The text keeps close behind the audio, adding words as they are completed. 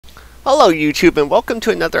Hello YouTube and welcome to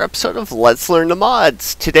another episode of Let's Learn the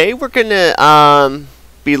Mods. Today we're going to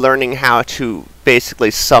be learning how to basically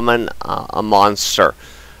summon a monster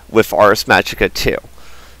with Ars Magica 2.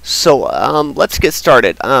 So let's get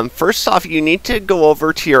started. First off, you need to go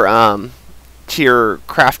over to your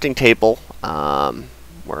crafting table,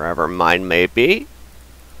 wherever mine may be,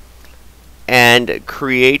 and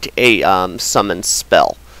create a summon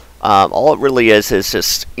spell. All it really is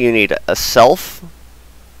just you need a self,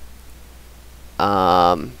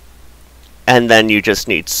 and then you just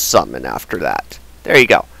need summon after that. There you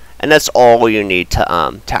go. And that's all you need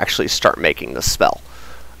to actually start making the spell.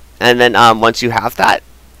 And then once you have that,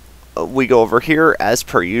 we go over here as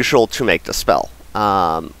per usual to make the spell.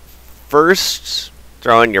 First,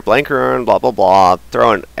 throw in your blank rune, blah blah blah,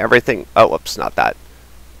 throw in everything. Oh, whoops, not that.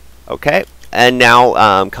 Okay, and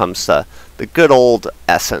now comes the good old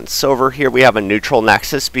essence. So over here we have a neutral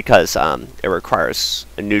nexus because it requires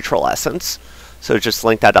a neutral essence. So just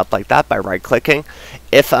link that up like that by right-clicking.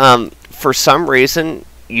 If for some reason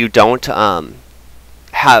you don't see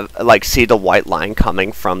the white line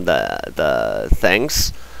coming from the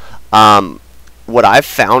things, what I've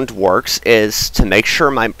found works is to make sure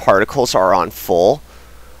my particles are on full,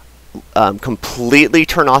 completely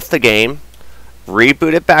turn off the game,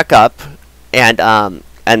 reboot it back up, and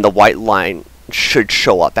the white line should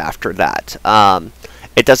show up after that.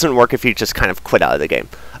 It doesn't work if you just kind of quit out of the game.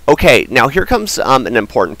 Okay, now here comes an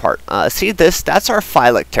important part. See this? That's our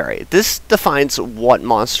phylactery. This defines what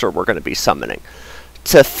monster we're going to be summoning.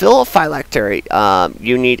 To fill a phylactery,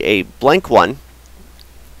 you need a blank one,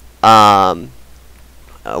 one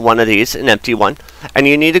of these, an empty one, and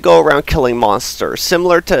you need to go around killing monsters.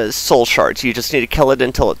 Similar to soul shards, you just need to kill it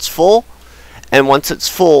until it's full, and once it's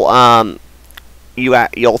full,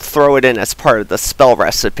 you'll throw it in as part of the spell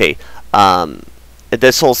recipe.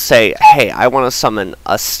 This will say, hey, I want to summon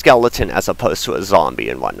a skeleton as opposed to a zombie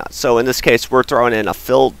and whatnot. So in this case, we're throwing in a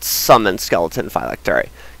filled summon skeleton phylactery.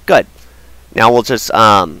 Good. Now we'll just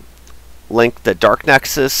link the dark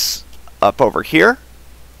nexus up over here,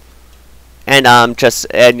 and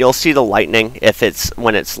you'll see the lightning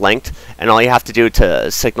when it's linked. And all you have to do to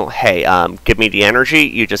signal, hey, give me the energy,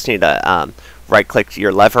 you just need to right-click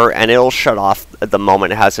your lever, and it'll shut off the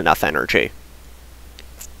moment it has enough energy.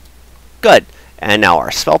 Good. And now our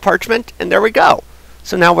spell parchment, and there we go.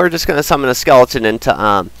 So now we're just going to summon a skeleton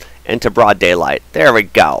into broad daylight. There we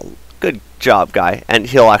go. Good job, guy. And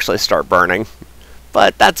he'll actually start burning.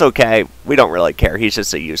 But that's okay. We don't really care. He's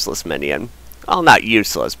just a useless minion. Well, not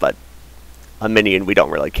useless, but a minion we don't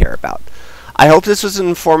really care about. I hope this was an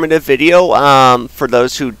informative video for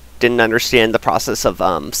those who didn't understand the process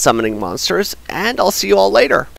of summoning monsters, and I'll see you all later.